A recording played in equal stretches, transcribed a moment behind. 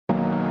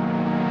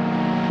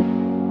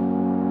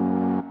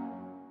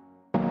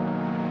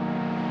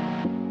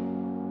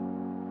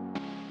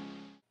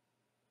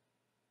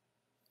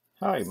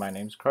Hi, my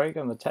name's Craig.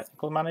 I'm the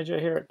technical manager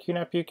here at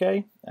QNAP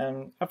UK.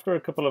 After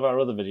a couple of our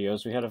other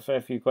videos, we had a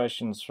fair few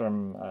questions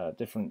from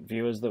different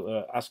viewers that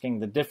were asking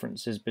the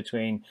differences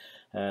between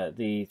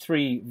the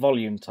three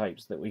volume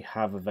types that we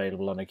have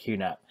available on a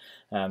QNAP.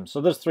 So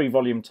those three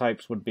volume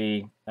types would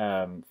be,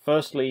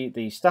 firstly,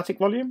 the static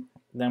volume,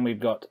 then we've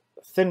got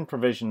thin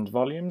provisioned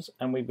volumes,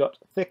 and we've got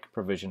thick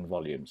provisioned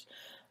volumes.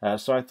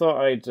 So I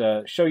thought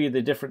I'd show you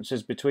the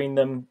differences between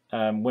them,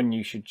 when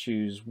you should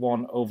choose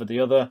one over the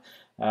other,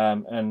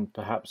 and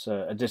perhaps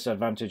a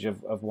disadvantage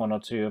of one or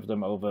two of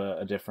them over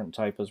a different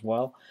type as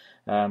well.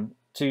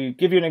 To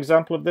give you an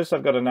example of this,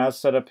 I've got a NAS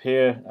set up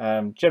here.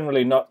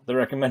 Generally not the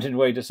recommended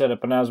way to set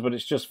up a NAS, but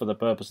it's just for the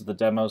purpose of the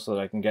demo so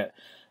that I can get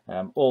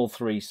all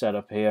three set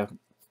up here.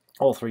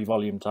 All three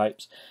volume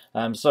types.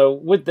 So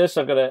with this,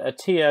 I've got a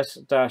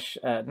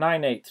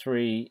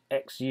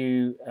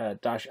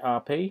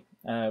TS-983XU-RP,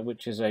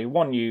 which is a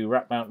 1U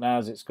rack mount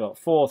NAS. It's got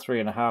 4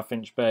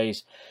 3.5-inch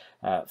bays,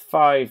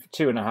 5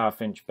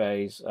 2.5-inch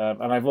bays,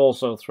 and I've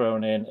also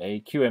thrown in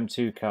a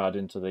QM2 card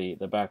into the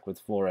back with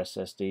 4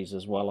 SSDs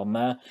as well on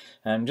there,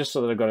 just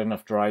so that I've got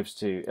enough drives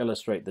to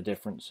illustrate the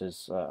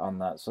differences on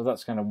that. So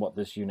that's kind of what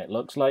this unit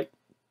looks like.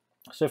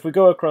 So if we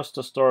go across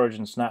to storage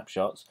and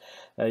snapshots,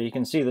 you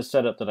can see the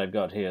setup that I've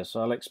got here. So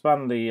I'll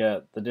expand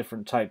the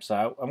different types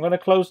out. I'm going to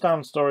close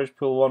down storage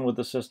pool 1 with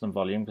the system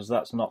volume because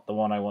that's not the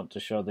one I want to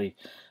show the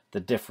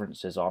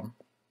differences on.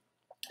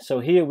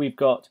 So here we've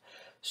got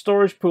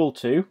storage pool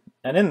 2,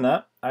 and in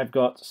that I've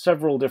got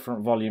several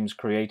different volumes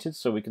created,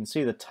 so we can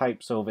see the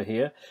types over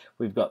here.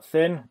 We've got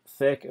thin,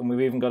 thick, and we've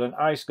even got an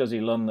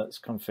iSCSI LUN that's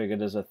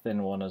configured as a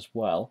thin one as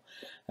well.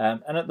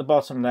 And at the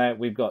bottom there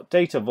we've got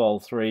data vol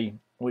 3,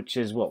 which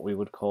is what we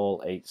would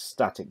call a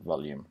static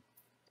volume.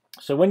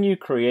 So when you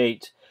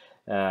create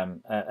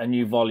a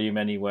new volume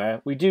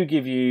anywhere, we do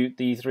give you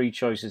the three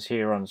choices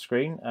here on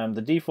screen. The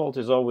default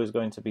is always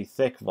going to be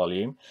thick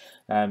volume,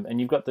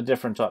 and you've got the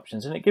different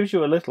options, and it gives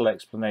you a little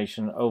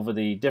explanation over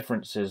the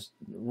differences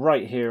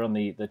right here on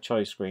the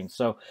choice screen.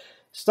 So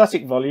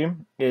static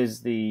volume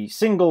is the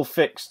single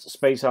fixed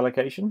space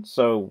allocation,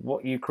 so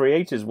what you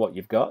create is what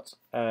you've got,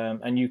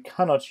 and you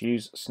cannot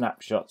use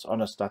snapshots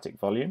on a static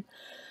volume.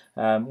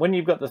 When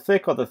you've got the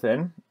thick or the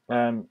thin,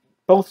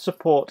 both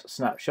support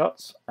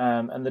snapshots,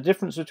 and the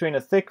difference between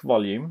a thick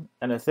volume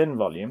and a thin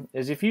volume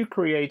is if you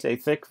create a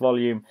thick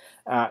volume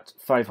at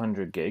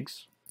 500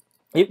 gigs,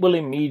 it will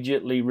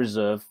immediately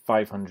reserve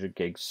 500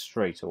 gigs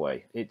straight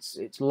away.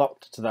 It's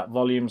locked to that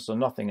volume, so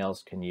nothing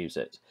else can use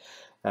it.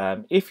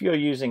 If you're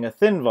using a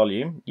thin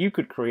volume, you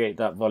could create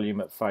that volume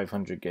at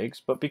 500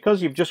 gigs, but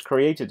because you've just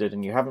created it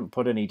and you haven't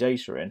put any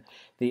data in,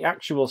 the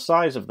actual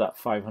size of that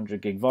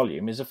 500 gig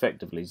volume is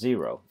effectively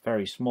 0,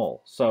 very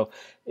small. So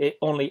it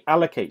only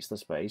allocates the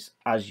space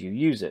as you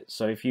use it.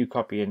 So if you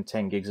copy in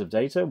 10 gigs of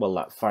data, well,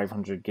 that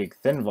 500 gig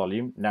thin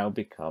volume now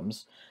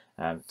becomes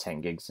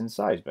 10 gigs in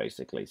size,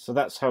 basically. So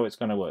that's how it's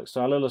going to work.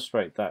 So I'll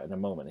illustrate that in a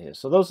moment here.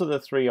 So those are the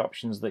three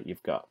options that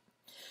you've got.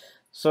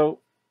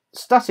 So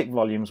static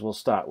volumes we'll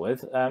start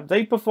with.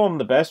 They perform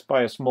the best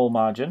by a small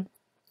margin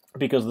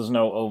because there's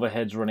no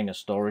overheads running a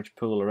storage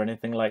pool or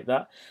anything like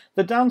that.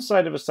 The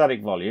downside of a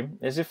static volume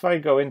is if I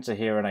go into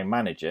here and I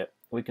manage it,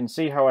 we can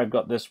see how I've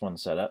got this one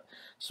set up.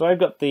 So I've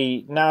got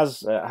the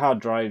NAS hard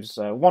drives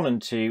 1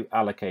 and 2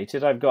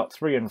 allocated. I've got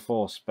 3 and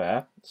 4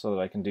 spare so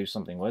that I can do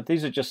something with.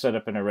 These are just set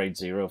up in a RAID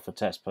 0 for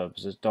test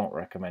purposes. Don't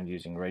recommend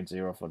using RAID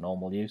 0 for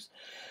normal use.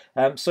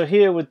 So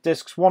here with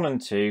disks 1 and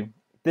 2,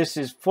 this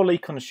is fully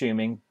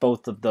consuming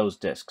both of those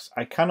disks.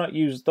 I cannot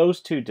use those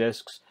two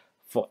disks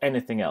for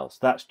anything else.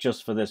 That's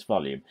just for this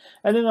volume.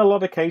 And in a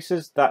lot of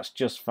cases, that's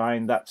just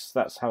fine.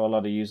 That's how a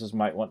lot of users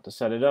might want to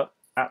set it up.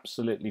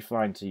 Absolutely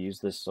fine to use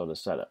this sort of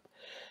setup.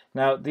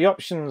 Now, the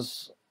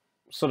options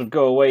sort of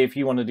go away if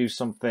you want to do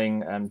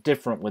something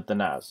different with the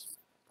NAS.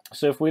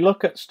 So if we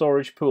look at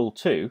storage pool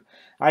 2,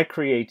 I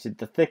created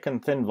the thick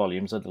and thin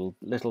volumes a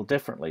little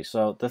differently.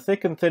 So the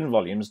thick and thin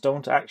volumes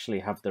don't actually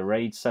have the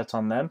RAID set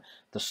on them.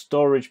 The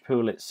storage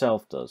pool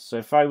itself does. So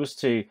if I was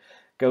to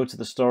go to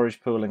the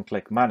storage pool and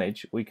click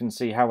manage, we can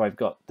see how I've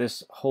got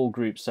this whole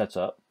group set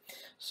up.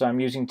 So I'm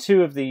using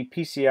 2 of the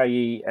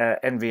PCIe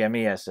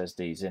NVMe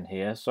SSDs in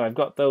here. So I've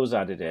got those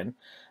added in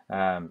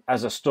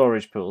as a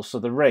storage pool. So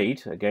the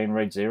RAID, again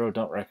RAID 0,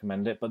 don't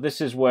recommend it, but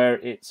this is where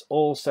it's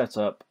all set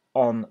up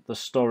on the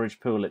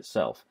storage pool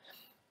itself.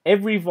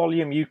 Every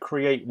volume you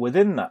create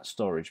within that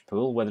storage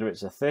pool, whether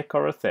it's a thick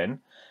or a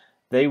thin,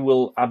 they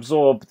will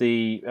absorb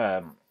the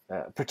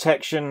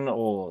protection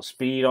or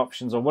speed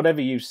options or whatever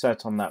you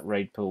set on that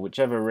RAID pool,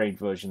 whichever RAID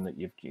version that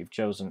you've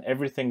chosen.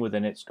 Everything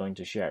within it's going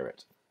to share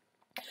it.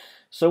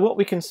 So what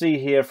we can see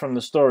here from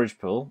the storage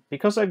pool,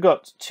 because I've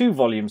got 2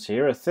 volumes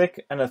here, a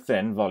thick and a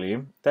thin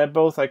volume,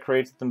 I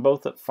created them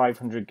both at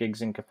 500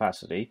 gigs in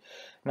capacity.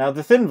 Now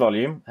the thin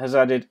volume has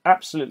added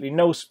absolutely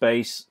no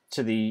space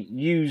to the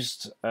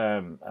used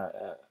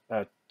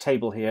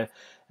table here,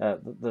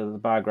 the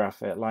bar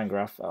graph, line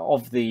graph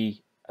of the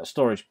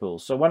storage pool.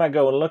 So when I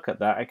go and look at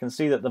that, I can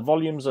see that the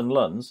volumes and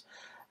LUNs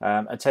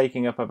are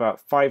taking up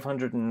about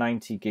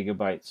 590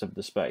 gigabytes of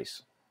the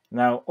space.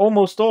 Now,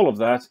 almost all of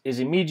that is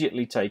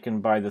immediately taken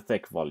by the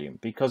thick volume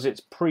because it's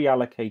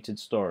pre-allocated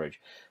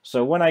storage.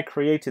 So when I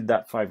created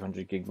that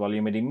 500 gig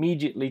volume, it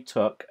immediately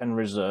took and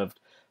reserved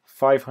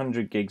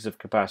 500 gigs of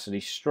capacity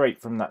straight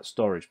from that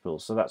storage pool.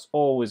 So that's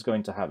always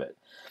going to have it.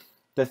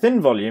 The thin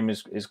volume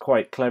is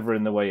quite clever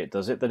in the way it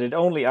does it, that it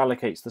only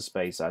allocates the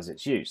space as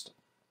it's used.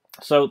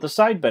 So the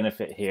side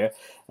benefit here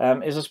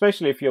is,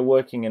 especially if you're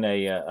working in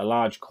a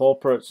large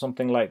corporate,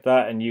 something like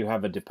that, and you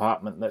have a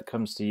department that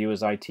comes to you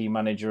as IT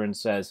manager and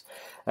says,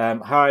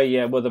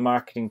 hi, we're the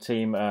marketing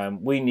team,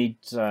 we need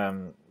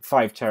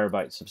 5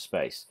 terabytes of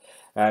space.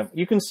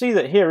 You can see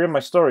that here in my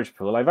storage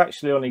pool, I've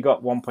actually only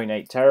got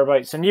 1.8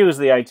 terabytes, and you as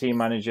the IT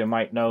manager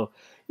might know,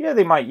 yeah,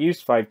 they might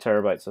use 5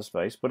 terabytes of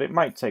space, but it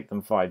might take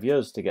them 5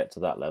 years to get to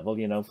that level.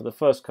 You know, for the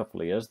first couple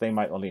of years, they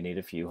might only need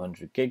a few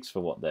hundred gigs for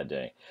what they're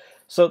doing.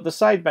 So the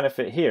side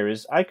benefit here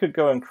is I could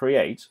go and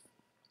create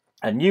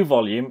a new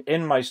volume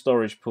in my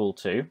storage pool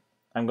 2.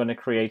 I'm going to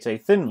create a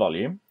thin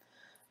volume.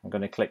 I'm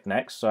going to click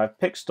next. So I've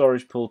picked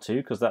storage pool 2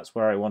 because that's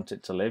where I want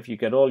it to live. You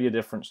get all your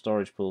different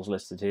storage pools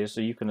listed here,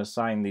 so you can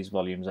assign these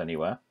volumes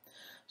anywhere.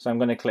 So I'm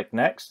going to click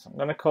next. I'm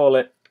going to call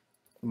it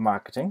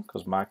marketing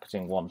because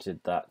marketing wanted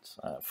that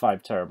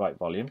 5 terabyte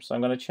volume. So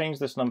I'm going to change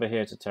this number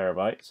here to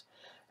terabytes,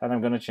 and I'm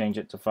going to change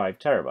it to 5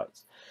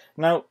 terabytes.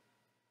 Now,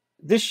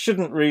 this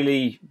shouldn't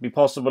really be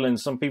possible in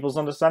some people's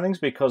understandings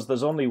because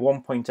there's only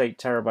 1.8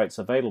 terabytes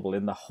available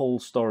in the whole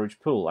storage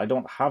pool. I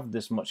don't have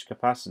this much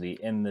capacity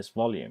in this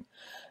volume,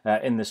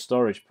 in this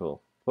storage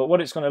pool. But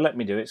what it's going to let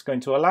me do, it's going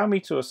to allow me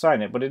to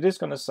assign it, but it is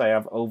going to say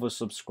I've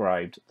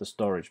oversubscribed the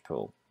storage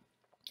pool.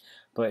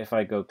 But if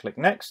I go click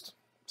next,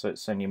 so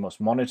it's saying you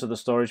must monitor the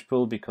storage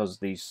pool because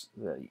these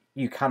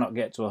you cannot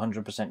get to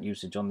 100%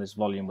 usage on this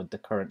volume with the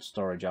current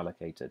storage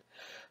allocated.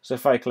 So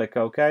if I click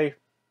OK,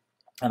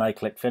 and I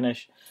click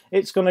finish,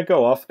 it's going to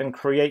go off and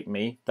create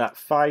me that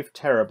 5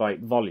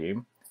 terabyte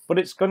volume, but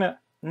it's going to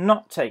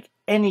not take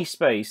any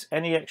space,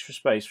 any extra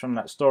space from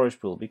that storage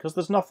pool because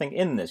there's nothing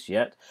in this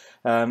yet.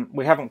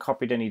 We haven't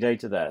copied any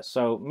data there.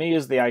 So me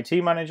as the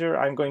IT manager,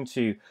 I'm going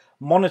to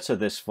monitor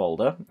this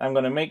folder. I'm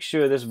going to make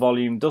sure this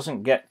volume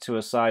doesn't get to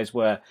a size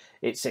where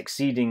it's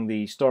exceeding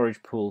the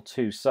storage pool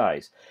 2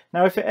 size.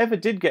 Now, if it ever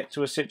did get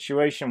to a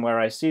situation where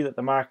I see that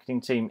the marketing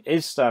team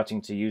is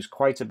starting to use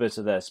quite a bit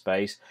of their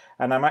space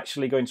and I'm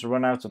actually going to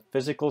run out of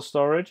physical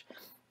storage,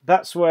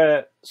 that's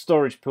where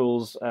storage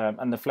pools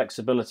and the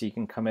flexibility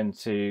can come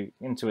into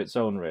its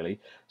own,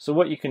 really. So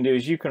what you can do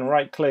is you can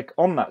right click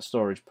on that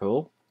storage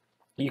pool,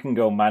 you can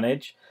go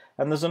manage,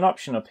 and there's an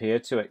option up here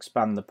to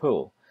expand the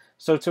pool.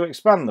 So to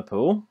expand the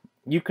pool,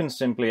 you can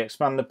simply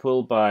expand the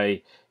pool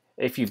by,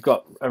 if you've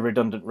got a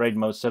redundant RAID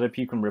mode setup,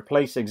 you can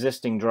replace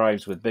existing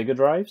drives with bigger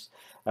drives,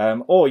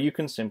 or you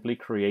can simply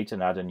create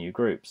and add a new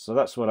group. So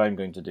that's what I'm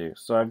going to do.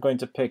 So I'm going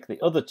to pick the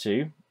other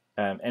 2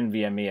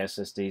 NVMe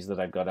SSDs that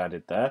I've got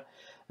added there.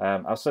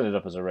 I'll set it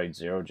up as a RAID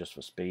 0 just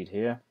for speed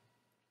here.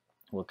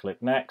 We'll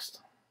click next,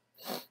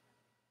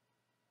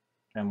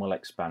 and we'll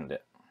expand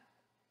it.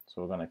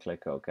 So we're going to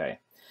click OK.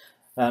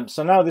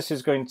 So now this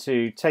is going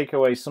to take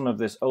away some of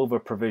this over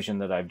provision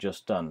that I've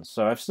just done.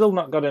 So I've still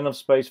not got enough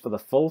space for the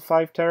full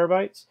 5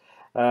 terabytes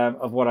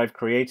of what I've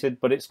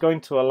created, but it's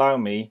going to allow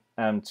me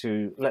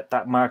to let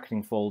that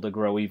marketing folder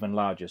grow even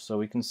larger. So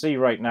we can see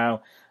right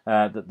now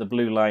that the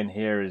blue line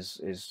here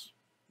is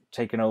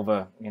taken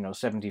over,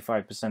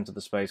 75% of the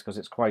space because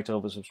it's quite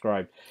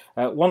oversubscribed.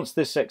 Once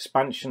this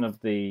expansion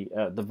of the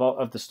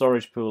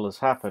storage pool has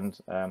happened,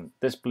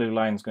 this blue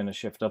line is going to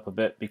shift up a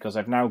bit because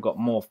I've now got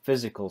more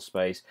physical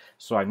space,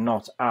 so I'm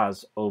not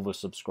as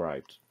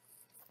oversubscribed.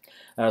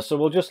 So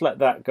we'll just let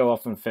that go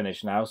off and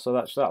finish now. So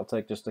that'll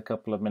take just a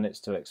couple of minutes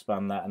to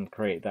expand that and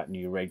create that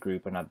new RAID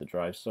group and add the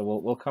drives. So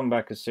we'll come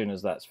back as soon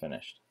as that's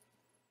finished.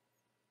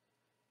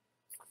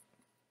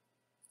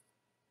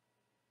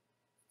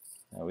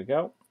 There we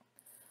go.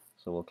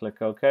 So we'll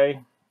click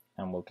OK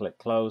and we'll click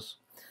close.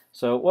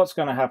 So what's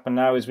going to happen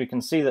now is we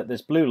can see that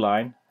this blue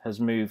line has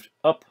moved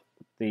up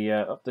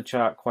the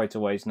chart quite a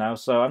ways now.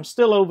 So I'm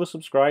still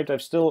oversubscribed.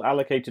 I've still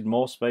allocated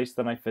more space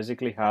than I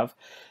physically have,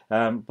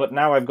 but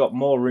now I've got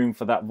more room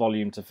for that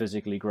volume to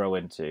physically grow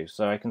into.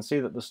 So I can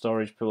see that the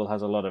storage pool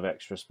has a lot of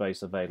extra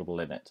space available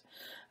in it.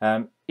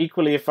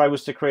 Equally, if I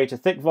was to create a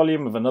thick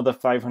volume of another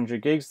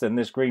 500 gigs, then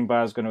this green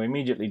bar is going to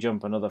immediately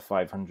jump another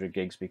 500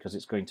 gigs because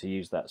it's going to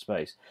use that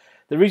space.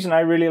 The reason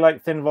I really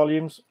like thin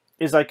volumes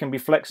is I can be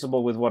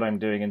flexible with what I'm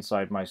doing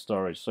inside my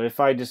storage. So if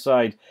I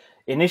decide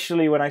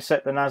initially when I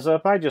set the NAS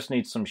up, I just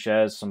need some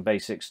shares, some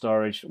basic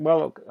storage,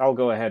 well, I'll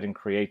go ahead and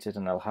create it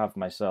and I'll have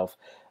myself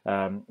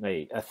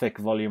a thick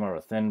volume or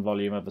a thin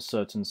volume of a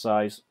certain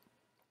size.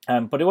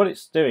 But what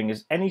it's doing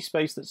is any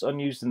space that's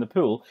unused in the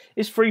pool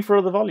is free for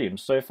other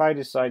volumes. So if I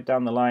decide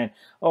down the line,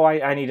 oh,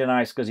 I need an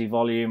iSCSI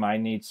volume, I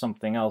need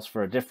something else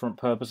for a different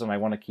purpose, and I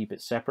want to keep it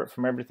separate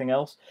from everything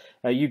else,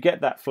 you get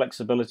that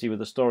flexibility with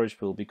the storage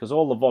pool because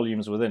all the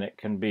volumes within it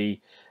can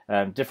be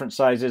different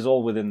sizes,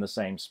 all within the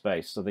same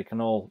space, so they can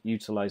all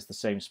utilize the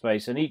same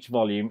space, and each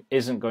volume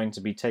isn't going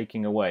to be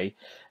taking away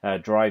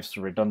drives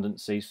for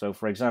redundancy. So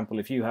for example,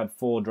 if you had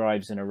 4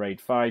 drives in a RAID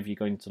 5, you're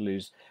going to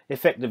lose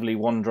effectively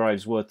 1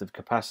 drive's worth of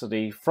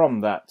capacity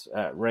from that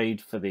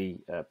RAID for the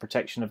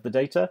protection of the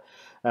data.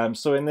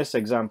 So in this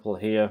example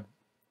here,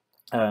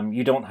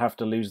 you don't have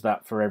to lose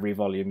that for every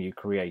volume you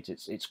create.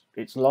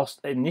 It's lost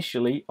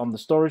initially on the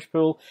storage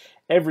pool.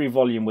 Every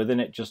volume within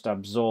it just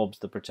absorbs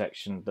the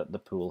protection that the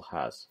pool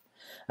has.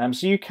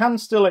 So you can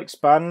still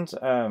expand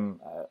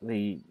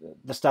the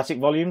static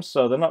volumes,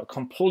 so they're not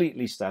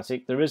completely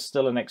static. There is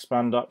still an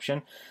expand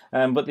option,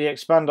 but the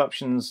expand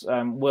options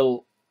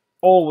will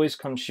always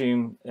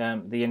consume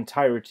the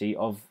entirety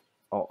of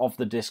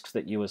the disks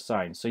that you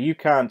assign. So you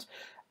can't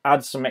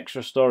add some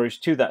extra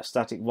storage to that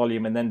static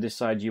volume and then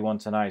decide you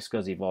want an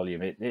iSCSI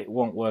volume. It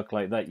won't work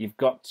like that. You've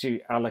got to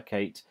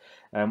allocate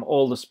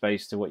all the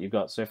space to what you've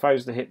got. So if I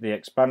was to hit the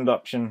expand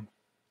option,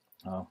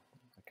 oh,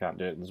 I can't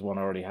do it, there's one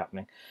already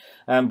happening.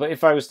 But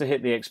if I was to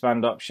hit the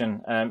expand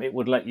option, it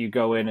would let you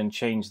go in and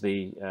change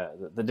the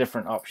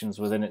different options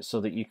within it so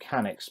that you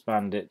can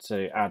expand it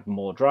to add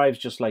more drives,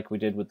 just like we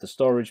did with the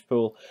storage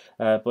pool.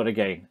 But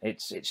again,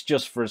 it's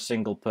just for a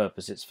single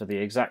purpose. It's for the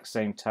exact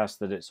same task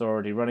that it's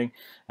already running.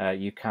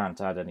 You can't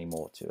add any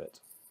more to it.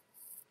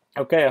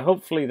 Okay,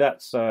 hopefully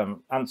that's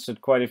answered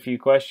quite a few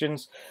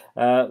questions.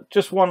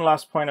 Just one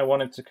last point I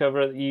wanted to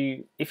cover.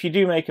 If you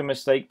do make a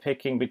mistake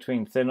picking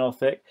between thin or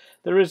thick,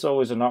 there is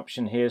always an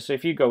option here. So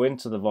if you go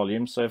into the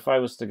volume, so if I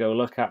was to go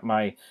look at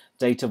my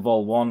data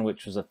vol 1,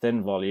 which was a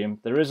thin volume,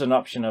 there is an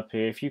option up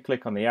here. If you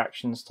click on the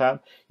Actions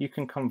tab, you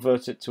can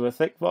convert it to a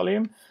thick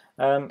volume.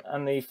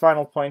 And the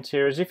final point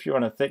here is if you're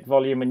on a thick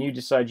volume and you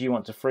decide you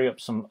want to free up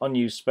some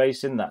unused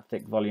space in that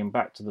thick volume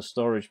back to the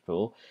storage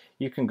pool,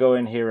 you can go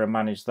in here and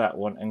manage that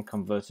one and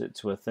convert it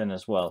to a thin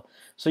as well.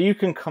 So you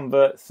can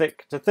convert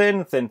thick to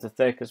thin to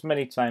thick as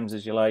many times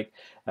as you like.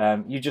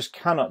 You just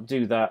cannot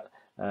do that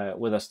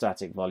with a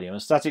static volume. A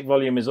static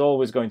volume is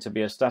always going to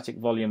be a static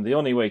volume. The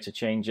only way to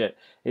change it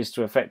is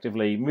to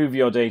effectively move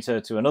your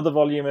data to another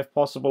volume if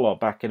possible, or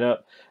back it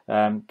up,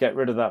 get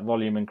rid of that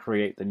volume and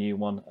create the new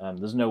one.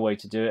 There's no way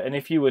to do it. And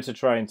if you were to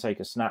try and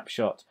take a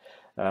snapshot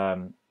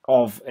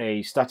of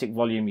a static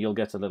volume, you'll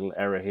get a little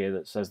error here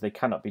that says they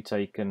cannot be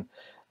taken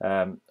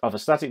of a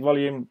static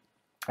volume.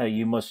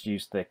 You must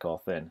use thick or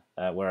thin,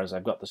 whereas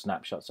I've got the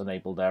snapshots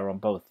enabled there on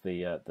both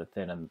the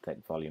thin and the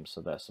thick volumes,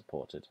 so they're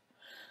supported.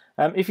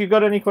 If you've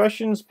got any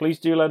questions, please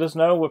do let us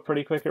know. We're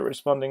pretty quick at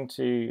responding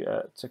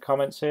to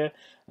comments here.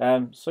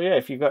 So yeah,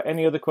 if you've got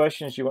any other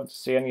questions, you want to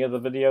see any other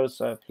videos,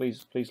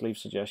 please leave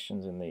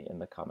suggestions in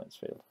the comments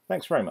field.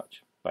 Thanks very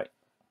much.